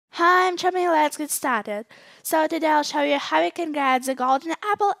Hi, I'm Charmy, let's get started. So today I'll show you how you can get the golden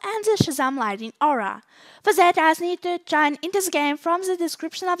apple and the SHAZAM lighting aura. For that, I just need to join into this game from the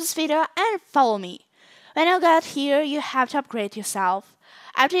description of this video and follow me. When you get here, you have to upgrade yourself.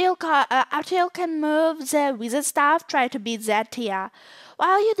 After you can move the wizard staff, try to beat that tier.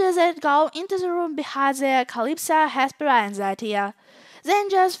 While you do that, go into the room behind the Calypso, Hespera and that tier. Then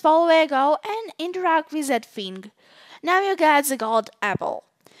just follow where you go and interact with that thing. Now you get the gold apple.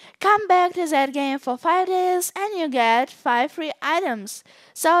 Come back to that game for 5 days and you get 5 free items.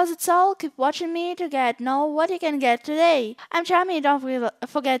 So that's all, keep watching me to know what you can get today. I'm Charmy, don't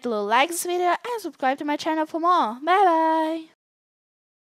forget to like this video and subscribe to my channel for more. Bye bye!